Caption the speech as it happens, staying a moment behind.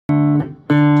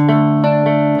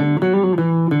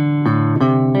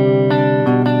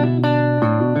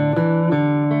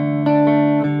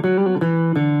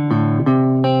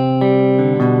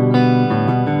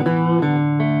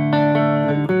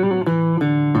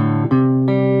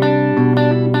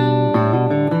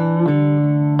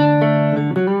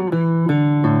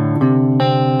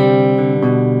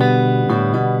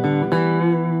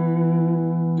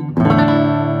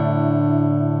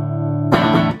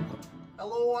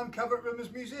I'm Cabot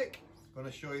Rimmers Music. I'm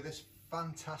going to show you this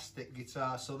fantastic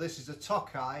guitar. So this is a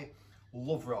Tokai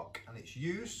Love Rock and it's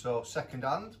used, so second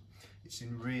hand. It's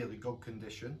in really good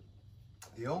condition.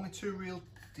 The only two real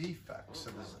defects,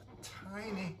 so there's a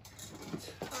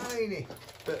tiny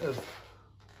bit of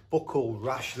buckle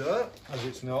rash there, as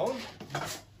it's known.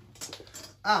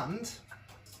 And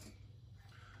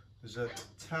there's a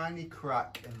tiny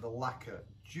crack in the lacquer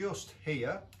just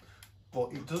here,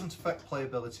 but it doesn't affect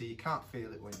playability. You can't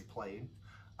feel it when you're playing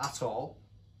at all.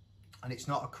 And it's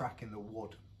not a crack in the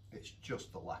wood, it's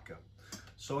just the lacquer.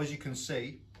 So as you can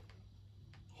see,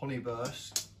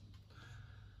 Honeyburst,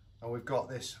 and we've got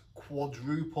this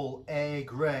quadruple A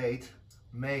grade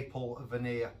maple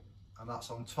veneer, and that's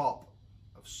on top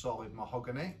of solid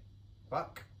mahogany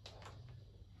back.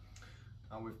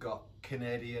 And we've got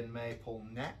Canadian maple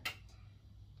neck.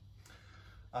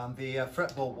 And the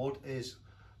fretboard wood is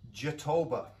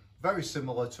Jatoba, very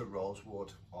similar to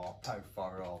rosewood or pau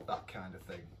farro, that kind of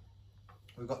thing.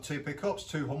 We've got two pickups,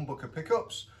 two humbucker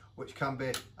pickups, which can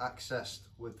be accessed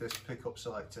with this pickup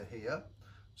selector here.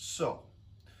 So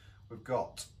we've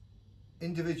got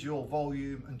individual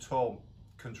volume and tone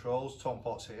controls, tone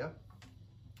pots here.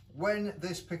 When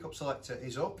this pickup selector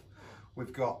is up,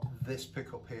 we've got this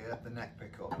pickup here, the neck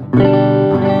pickup.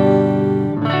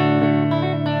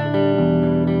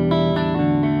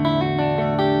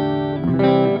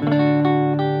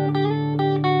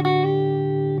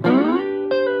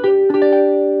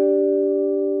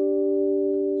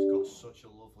 Such a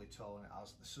lovely tone it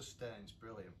has. The sustain's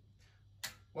brilliant.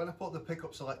 When I put the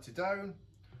pickup selector down,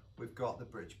 we've got the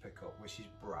bridge pickup, which is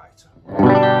brighter.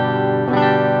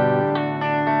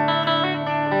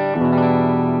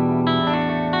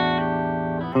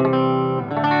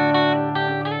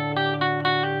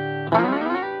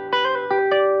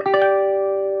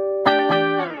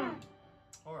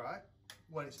 Alright,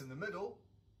 when it's in the middle,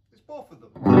 it's both of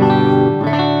them.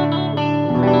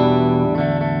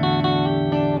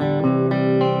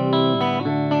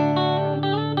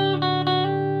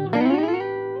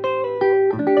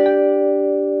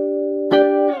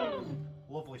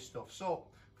 Stuff. So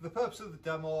for the purpose of the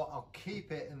demo, I'll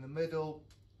keep it in the middle,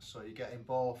 so you're getting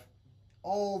both.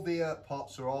 All the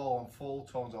pots are all on full,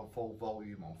 tones on full,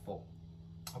 volume on full.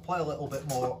 I'll play a little bit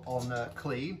more on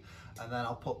clean, and then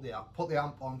I'll put the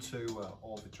amp onto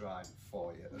overdrive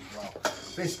for you as well.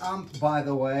 This amp, by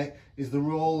the way, is the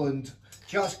Roland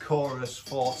Jazz Chorus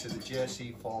 40, the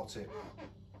JC 40,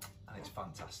 and it's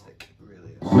fantastic, it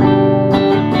really is.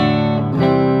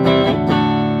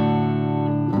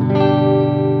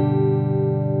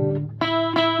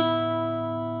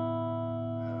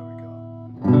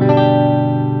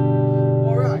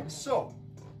 So,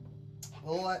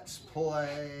 let's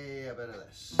play a bit of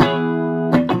this.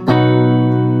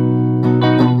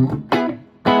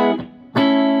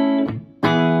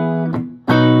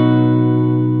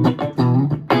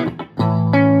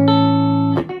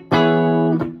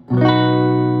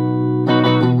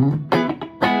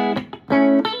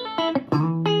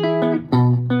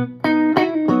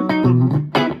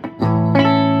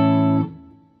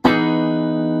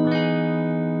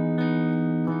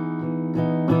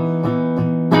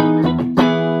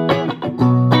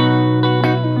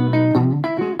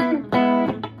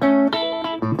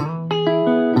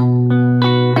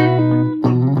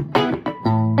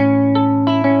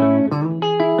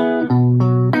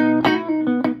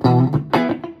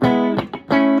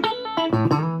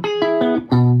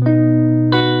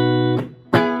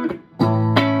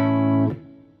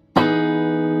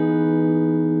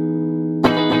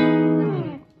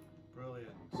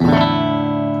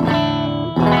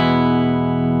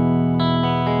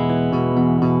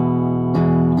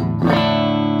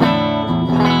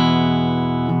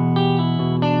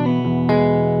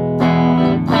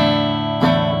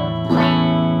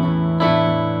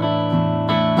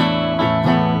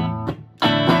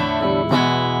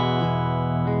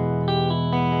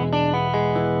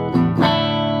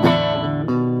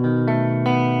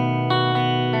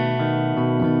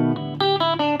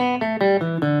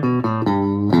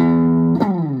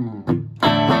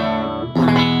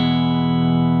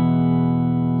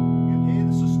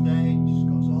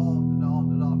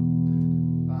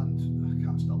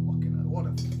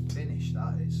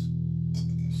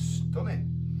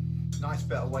 Nice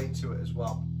bit of weight to it as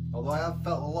well, although I have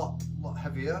felt a lot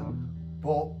heavier,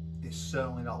 but it's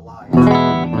certainly not light. Okay,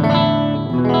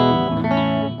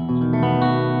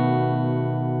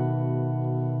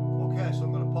 so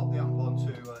I'm going to pop the amp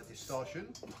onto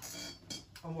distortion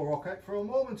and we'll rock it for a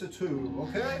moment or two,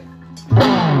 okay?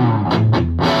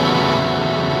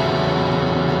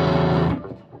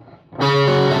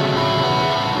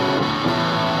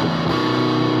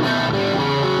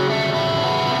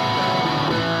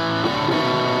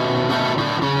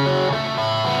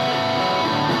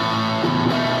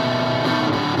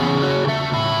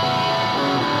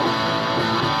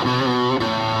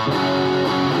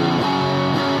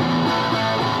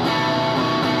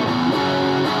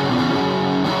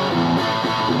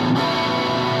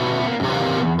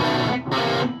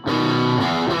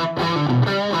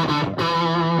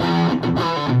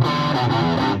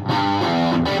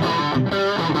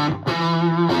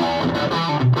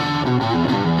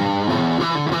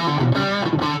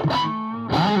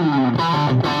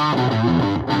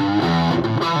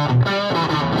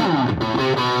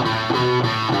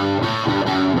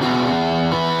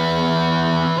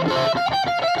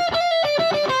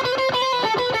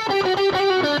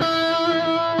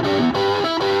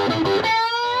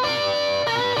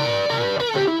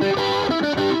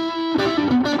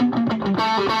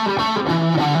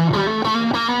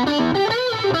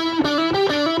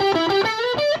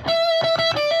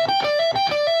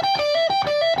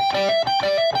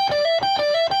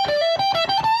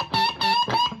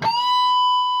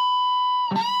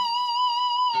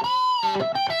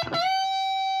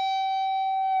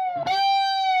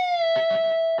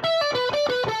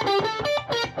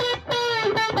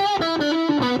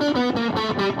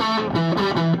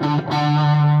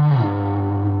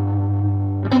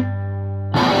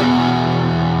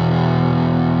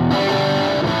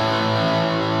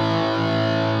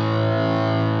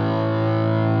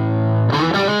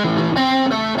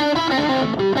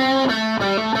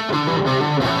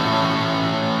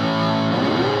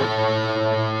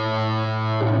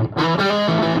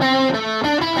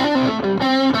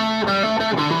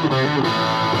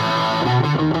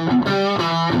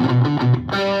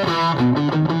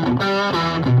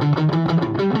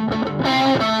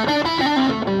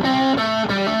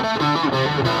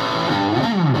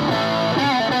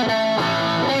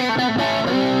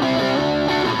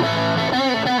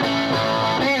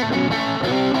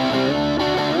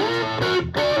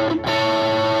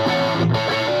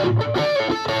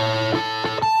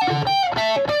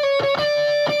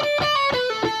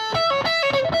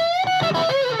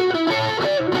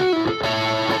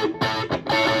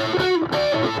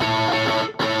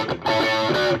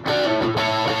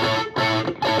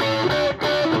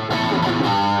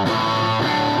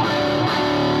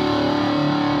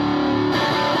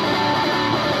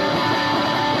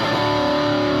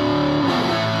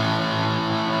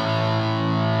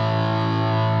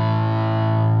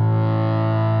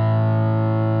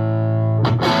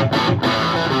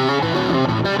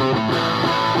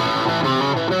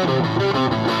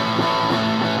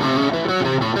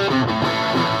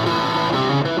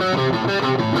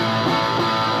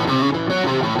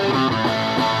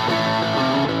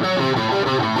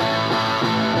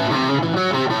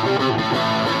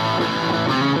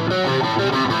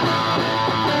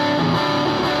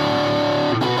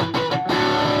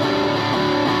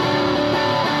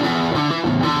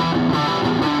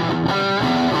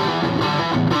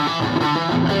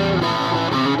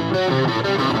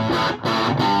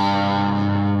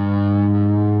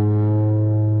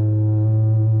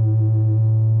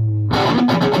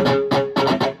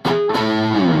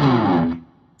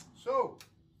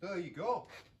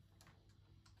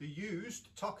 the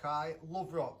used Tokai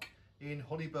Love Rock in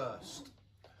Honeyburst,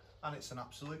 and it's an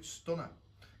absolute stunner.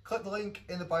 Click the link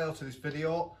in the bio to this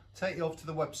video, take you over to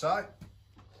the website,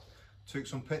 took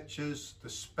some pictures, the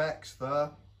specs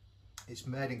there. It's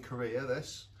made in Korea,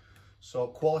 this, so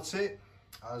quality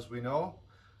as we know.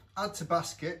 Add to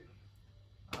basket,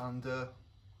 and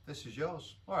this is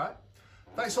yours. All right,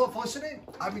 thanks a lot for listening.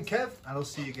 I've been Kev, and I'll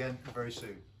see you again very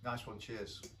soon. Nice one,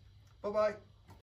 cheers, bye bye.